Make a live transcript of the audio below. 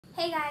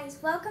Hey guys,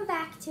 welcome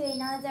back to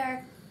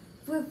another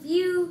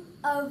review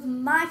of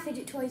my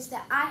fidget toys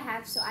that I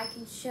have so I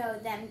can show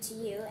them to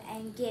you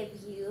and give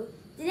you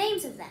the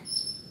names of them.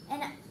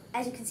 And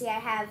as you can see, we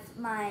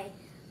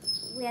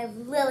have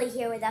Lily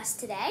here with us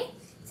today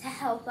to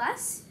help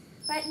us.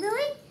 Right,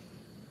 Lily?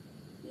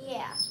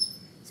 Yeah.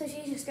 So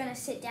she's just going to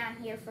sit down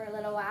here for a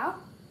little while.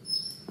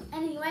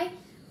 Anyway,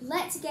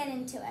 let's get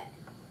into it.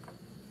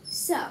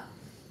 So,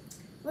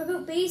 we're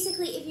going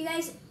basically, if you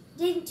guys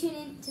didn't tune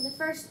in to the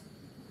first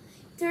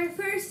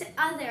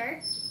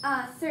other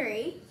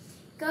three,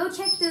 go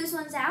check those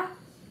ones out.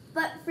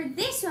 But for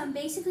this one,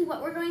 basically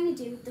what we're going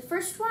to do, the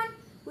first one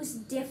was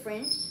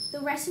different. The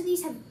rest of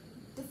these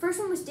the first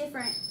one was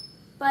different,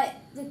 but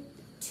the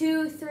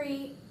 2,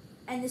 3,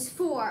 and this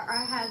 4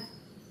 have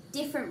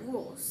different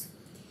rules.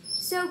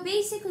 So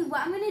basically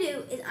what I'm going to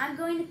do is I'm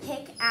going to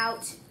pick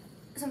out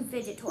some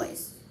fidget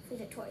toys.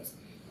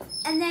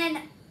 And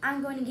then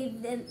I'm going to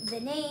give them the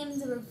name,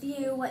 the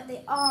review, what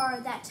they are,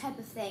 that type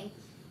of thing.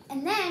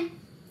 And then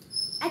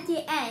at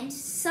the end,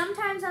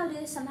 sometimes I'll do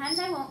this, sometimes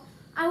I won't.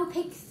 I will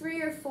pick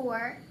 3 or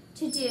 4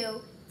 to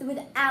do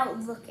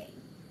without looking.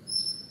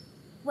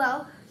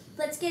 Well,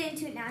 let's get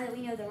into it now that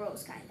we know the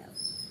rules, kind of.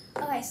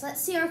 Okay, so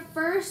let's see our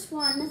first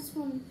one. This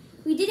one,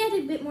 we did add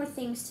a bit more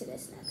things to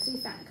this now because we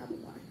found a couple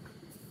more.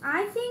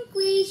 I think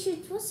we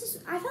should,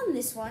 I found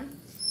this one.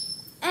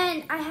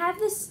 And I have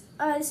this,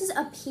 this is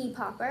a pea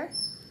popper.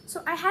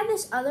 So I had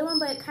this other one,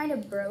 but it kind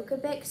of broke a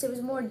bit because it was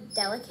more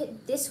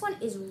delicate. This one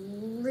is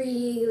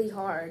really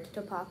hard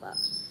to pop up.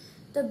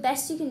 The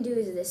best you can do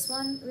is this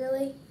one,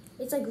 really.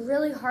 It's like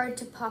really hard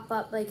to pop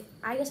up. Like,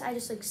 I guess I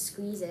just like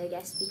squeeze it,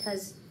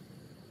 because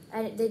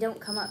they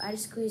don't come up. I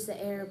just squeeze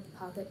the air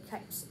pocket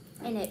types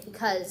in it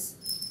because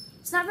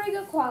it's not very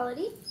good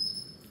quality.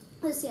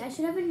 Let's see, I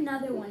should have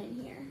another one in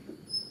here.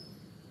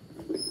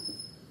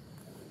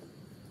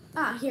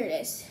 Ah, here it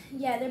is.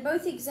 Yeah, they're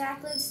both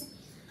exactly the same.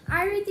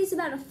 I rate these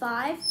about a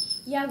 5.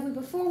 Yeah,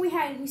 before we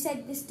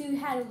said this dude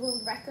had a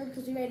world record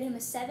because we rated him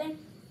a 7.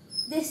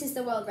 This is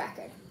the world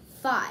record,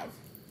 5.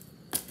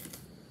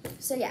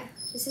 So yeah,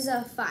 this is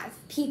a 5,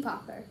 pea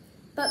popper.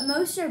 But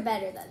most are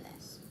better than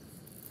this.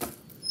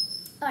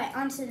 All right,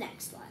 on to the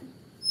next one.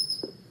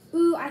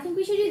 Ooh, I think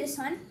we should do this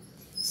one.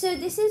 So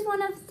this is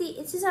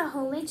this is a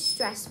homemade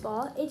stress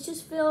ball. It's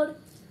just filled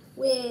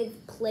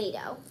with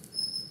Play-Doh.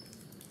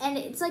 And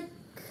it's like,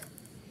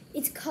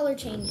 it's color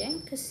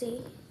changing, because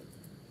see,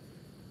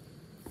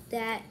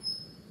 that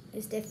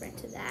is different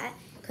to that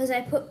because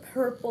I put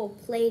purple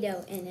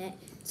Play-Doh in it.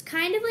 It's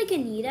kind of like a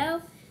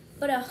Neato,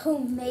 but a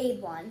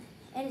homemade one.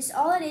 And it's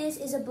all it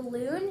is a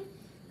balloon,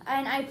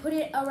 and I put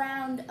it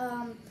around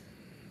a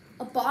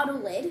bottle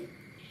lid,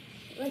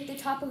 like the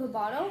top of a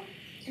bottle,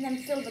 and then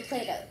fill the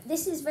Play-Doh.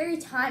 This is very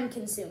time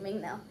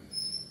consuming though.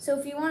 So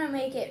if you want to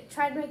make it,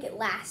 try to make it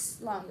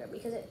last longer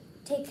because it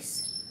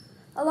takes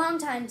a long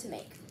time to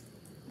make.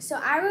 So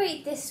I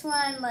rate this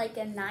one like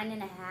a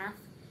 9.5.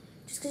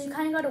 Just because you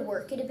kind of got to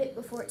work it a bit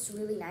before it's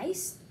really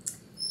nice.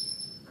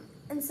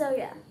 And so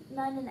yeah,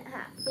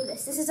 9.5 for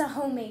this. This is a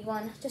homemade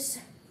one, just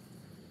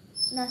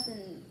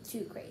nothing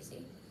too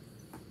crazy.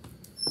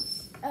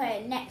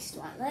 Alright, next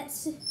one.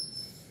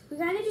 We're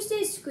going to just do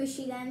a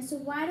squishy then, so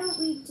why don't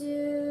we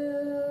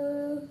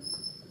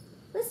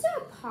let's do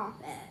a Pop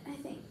It, I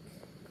think.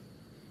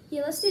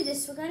 Yeah, let's do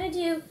this. We're going to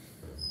do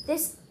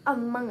this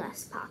Among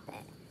Us Pop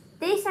It.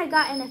 This I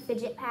got in a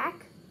fidget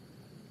pack,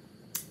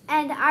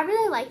 and I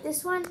really like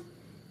this one.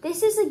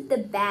 This is like the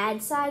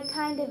bad side,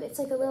 kind of. It's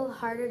like a little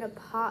harder to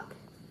pop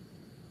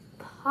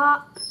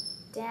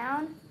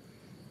down.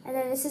 And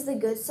then this is the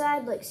good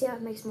side. Like, see how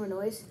it makes more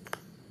noise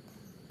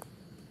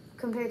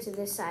compared to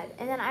this side.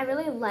 And then I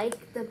really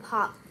like the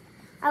pop.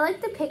 I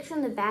like the picture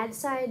on the bad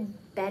side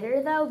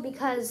better though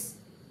because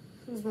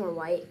it's more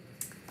white.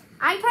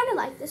 I kind of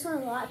like this one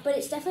a lot, but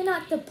it's definitely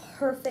not the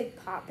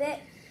perfect Pop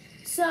It.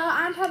 So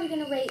I'm probably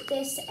gonna rate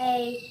this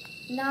a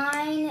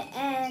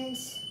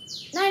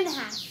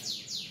 9.5.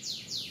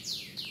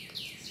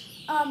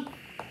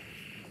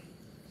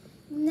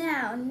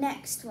 Now,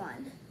 next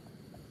one.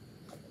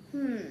 I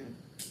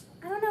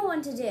don't know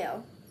what to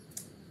do.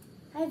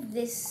 I have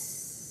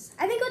this.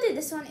 I think I'll do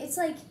this one. It's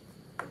like,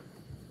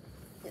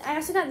 I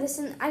also got this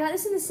I got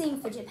this in the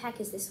same fidget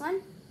pack as this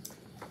one.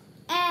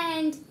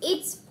 And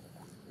it's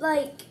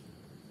like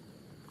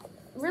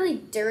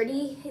really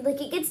dirty. Like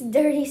it gets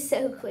dirty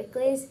so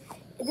quickly.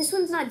 This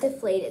one's not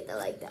deflated though,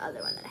 like the other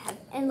one that I have.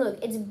 And look,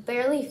 it's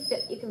barely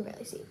filled. You can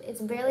barely see.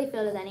 It's barely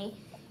filled with any.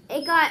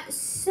 It got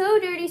so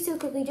dirty so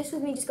quickly just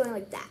with me just going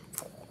like that.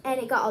 And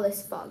it got all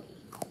this foggy.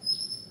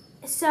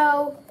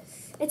 So,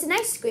 it's a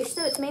nice squish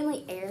though. It's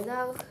mainly air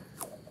though.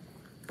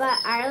 But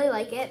I really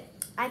like it.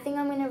 I think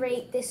I'm going to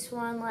rate this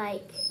one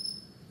like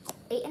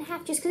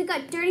 8.5 just because it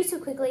got dirty so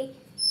quickly.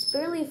 It's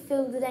barely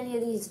filled with any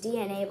of these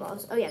DNA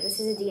balls. Oh yeah, this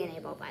is a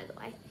DNA ball, by the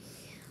way.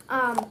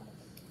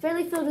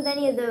 Barely filled with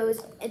any of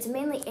those. It's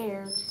mainly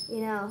air,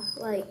 you know,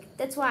 like,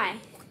 that's why.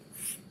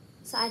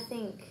 So I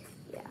think,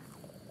 yeah.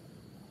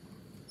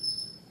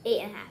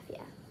 8.5,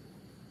 yeah.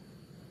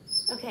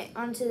 Okay,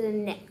 on to the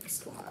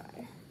next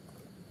one.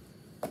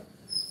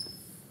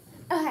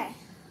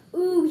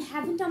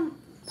 haven't done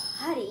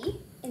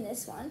putty in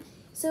this one,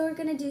 so we're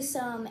gonna do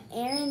some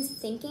Aaron's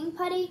thinking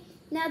putty.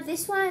 Now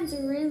this one's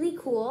really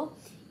cool.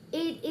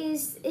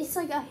 It's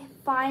like a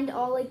find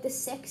all like the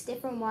 6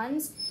 different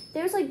ones.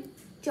 There's like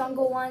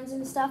jungle ones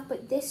and stuff,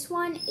 but this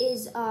one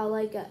is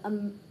like a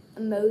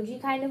emoji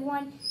kind of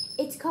one.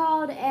 It's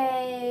called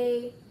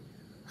a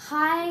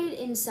hide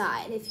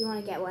inside, if you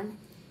want to get one.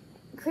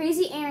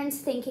 Crazy Aaron's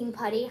thinking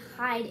putty,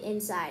 hide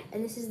inside,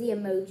 and this is the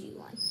emoji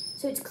one.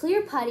 So it's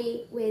clear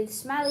putty with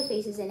smiley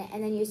faces in it,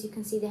 and then as you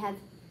can see they have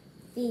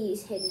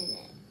these hidden in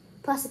it,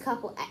 plus a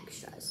couple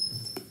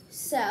extras.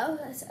 So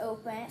let's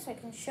open it so I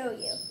can show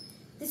you.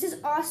 This is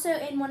also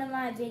in one of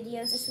my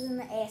videos. This was in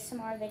the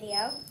ASMR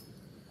video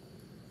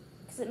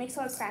because it makes a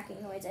lot of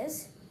cracking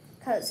noises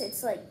because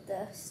it's like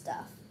the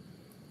stuff.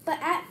 But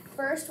at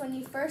first, when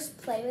you first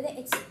play with it,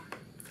 it's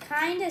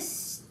kind of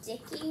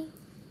sticky.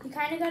 You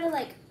kind of got to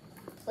like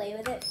play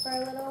with it for a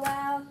little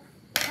while.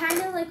 Kind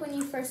of like when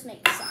you first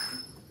make the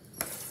song.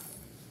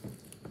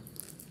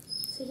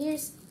 So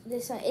here's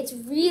this one. It's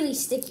really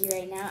sticky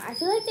right now. I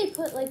feel like they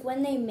put, like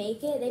when they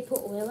make it, they put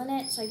oil in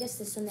it. So I guess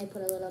this one they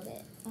put a little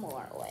bit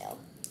more oil.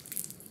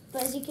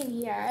 But as you can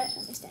hear it,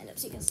 let me stand up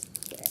so you can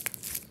hear it.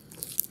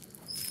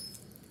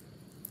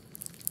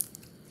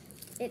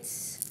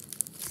 It's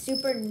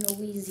super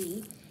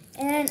noisy.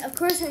 And of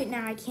course right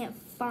now I can't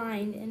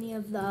find any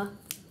of the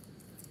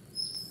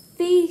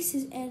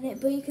faces in it,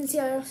 but you can see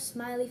our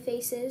smiley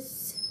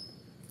faces.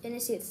 And you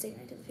see it's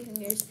sticking to the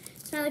fingers.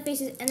 Smiley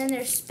faces, and then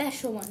there's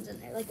special ones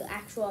in there, like the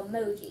actual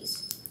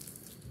emojis.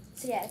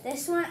 So yeah,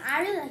 this one,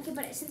 I really like it,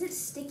 but since it's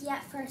sticky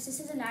at first, this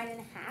is a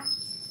 9.5.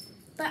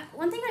 But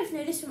one thing I've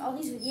noticed from all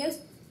these videos,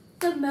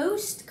 the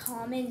most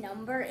common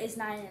number is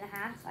 9.5,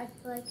 I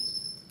feel like.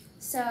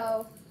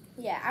 So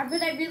yeah,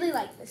 but I really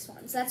like this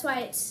one. So that's why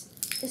it's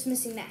just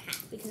missing that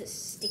half, because it's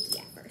sticky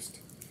at first.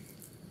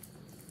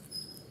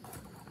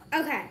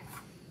 Okay.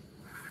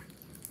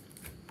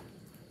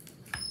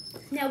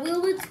 Now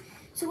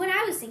so what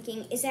I was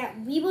thinking is that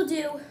we will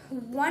do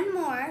one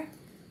more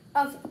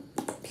of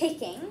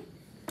picking,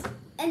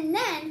 and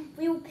then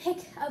we will pick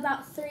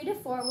about 3 to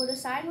 4, we'll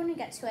decide when we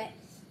get to it,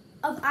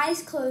 of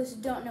eyes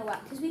closed, don't know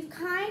what, because we've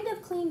kind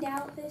of cleaned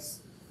out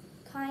this,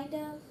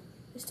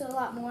 there's still a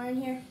lot more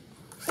in here.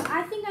 So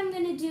I think I'm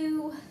going to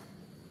do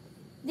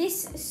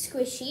this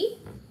squishy.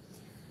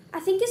 I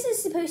think this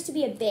is supposed to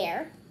be a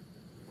bear.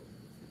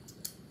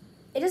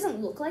 It doesn't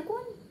look like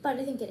one, but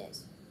I think it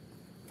is.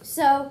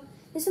 So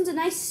this one's a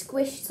nice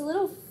squish. It's a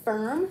little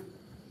firm,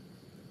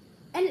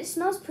 and it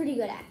smells pretty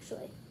good,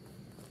 actually.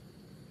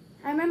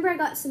 I remember I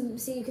got some,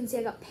 so you can see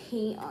I got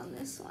paint on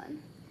this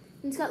one.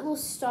 And it's got little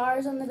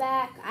stars on the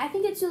back. I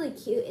think it's really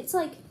cute. It's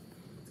like,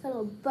 it's got a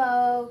little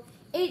bow.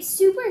 It's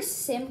super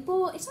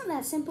simple. It's not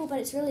that simple, but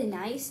it's really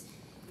nice.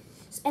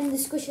 And the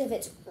squish of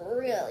it's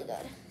really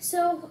good.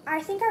 So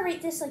I think I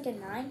rate this like a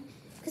 9.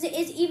 Because it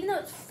is, even though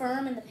it's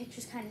firm and the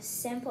picture's kind of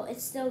simple,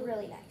 it's still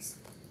really nice.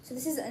 So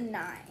this is a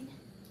 9.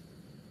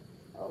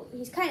 Oh,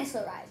 he's kind of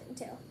slow rising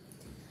too.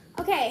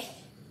 Okay,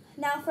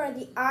 now for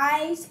the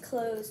eyes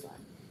closed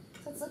one.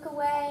 Let's look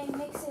away and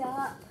mix it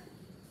up.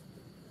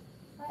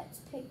 Let's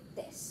pick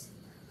this.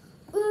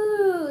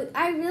 Ooh,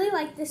 I really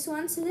like this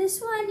one. So this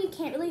one you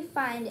can't really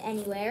find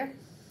anywhere.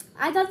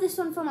 I got this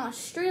one from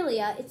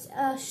Australia. It's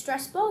a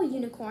stress ball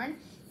unicorn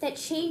that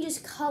changes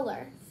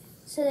color.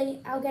 So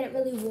I'll get it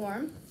really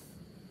warm.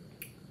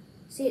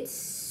 See, it's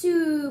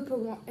super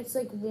warm. It's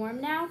like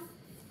warm now.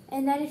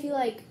 And then if you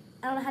like,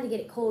 I don't know how to get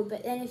it cold,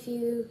 but then if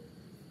you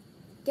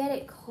get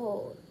it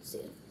cold,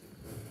 see,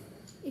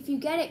 if you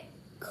get it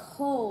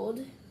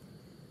cold,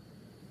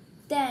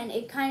 then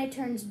it kind of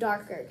turns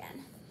darker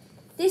again.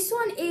 This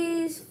one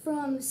is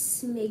from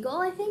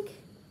Smiggle, I think.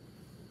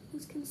 You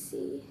can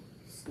see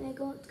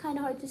Smiggle. It's kind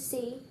of hard to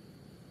see,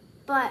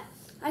 but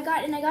I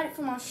got it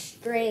from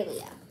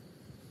Australia,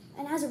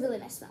 and it has a really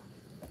nice smell.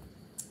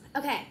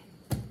 Okay,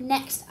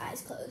 next,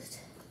 eyes closed.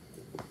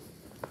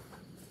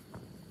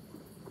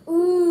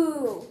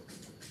 Ooh,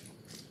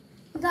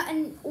 we got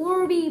an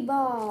Orby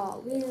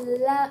ball.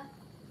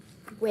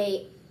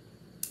 Wait,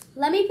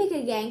 let me pick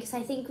again because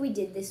I think we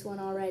did this one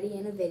already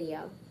in a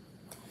video.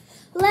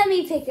 Let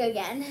me pick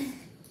again.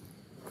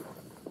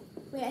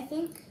 Wait, I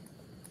think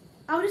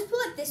I'll just pull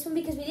up this one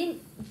because we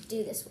didn't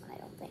do this one, I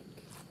don't think.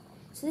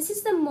 So this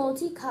is the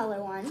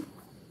multicolor one.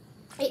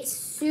 It's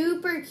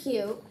super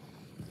cute.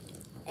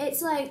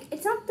 It's like,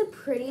 it's not the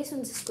prettiest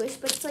one to squish,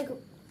 but it's like,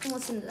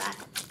 listen to that.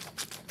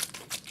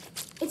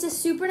 It's a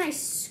super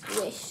nice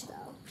squish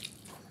though.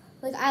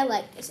 Like, I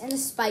like this, and the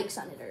spikes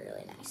on it are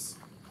really nice.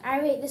 I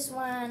rate this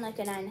one like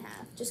a 9.5,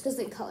 just because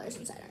the colors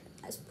inside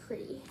aren't as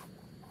pretty.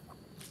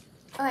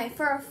 Okay,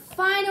 for our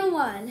final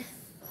one.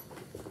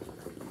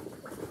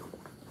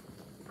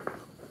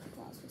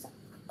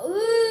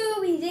 Ooh,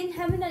 we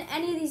haven't done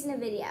any of these in a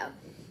video.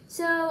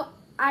 So,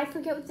 I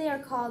forget what they are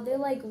called. They're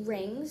like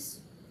rings.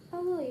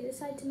 Oh, Lily, you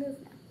decided to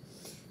move now.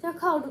 They're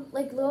called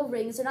like little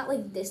rings. They're not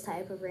like this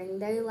type of ring.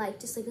 They're like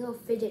just like little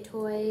fidget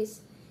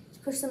toys.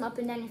 Just push them up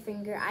and down your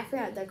finger. I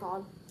forgot what they're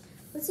called.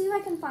 Let's see if I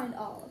can find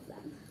all of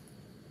them.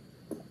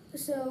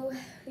 So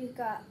we've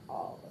got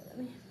all of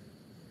them.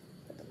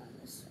 Put them on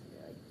this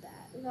one like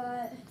that. We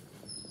got,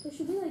 there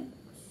should be like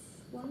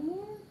one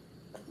more?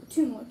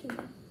 Two more.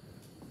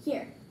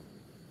 Here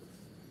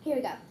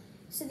we go.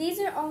 So these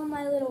are all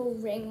my little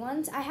ring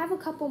ones. I have a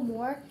couple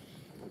more,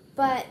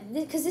 but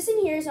because this in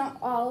here is not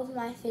all of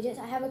my fidgets,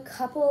 I have a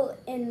couple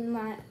in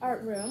my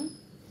art room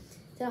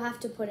that I'll have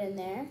to put in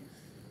there.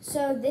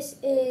 So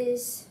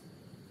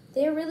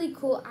they're really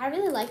cool. I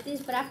really like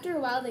these, but after a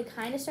while they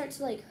kind of start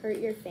to like hurt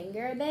your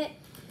finger a bit.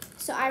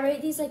 So I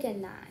rate these like a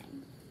 9.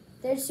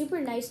 They're super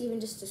nice even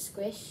just to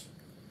squish.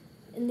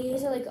 And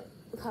these are like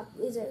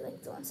these are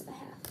like the ones that I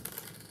have.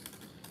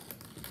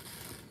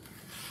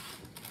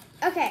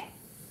 Okay,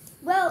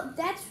 well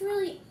that's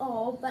really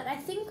all, but I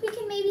think we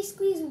can maybe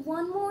squeeze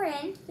one more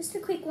in, just a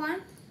quick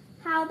one.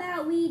 How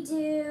about we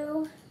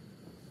do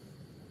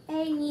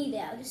a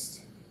Nido,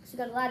 just because we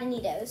got a lot of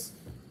Nidos.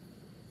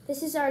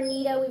 This is our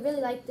Nido. We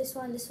really like this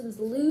one. This one's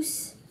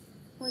loose.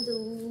 One of the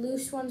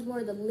loose ones,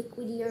 more of the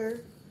liquidier.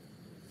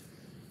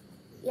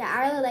 Yeah,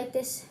 I really like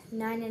this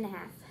 9.5.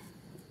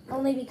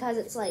 Only because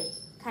it's like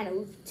kind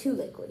of too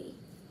liquidy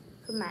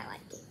for my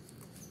liking.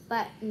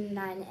 But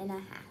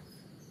 9.5.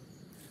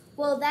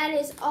 Well, that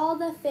is all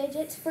the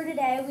fidgets for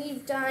today.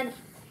 We've done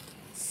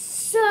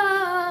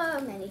so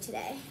many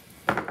today.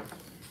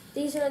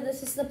 This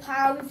is the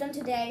pile we've done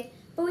today.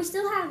 But we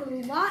still have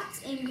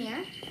lots in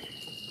here.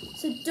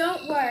 So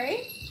don't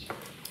worry.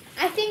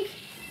 I think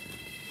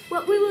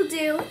what we will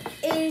do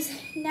is,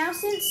 now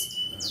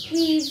since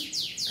we've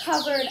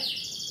covered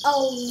a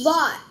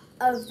lot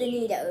of the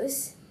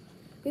Nidos,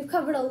 we've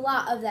covered a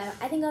lot of them,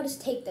 I think I'll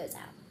just take those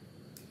out.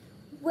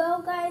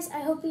 Well guys,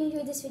 I hope you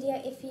enjoyed this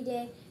video. If you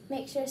did,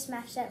 make sure to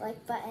smash that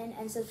like button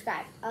and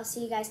subscribe. I'll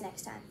see you guys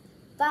next time.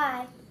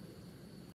 Bye!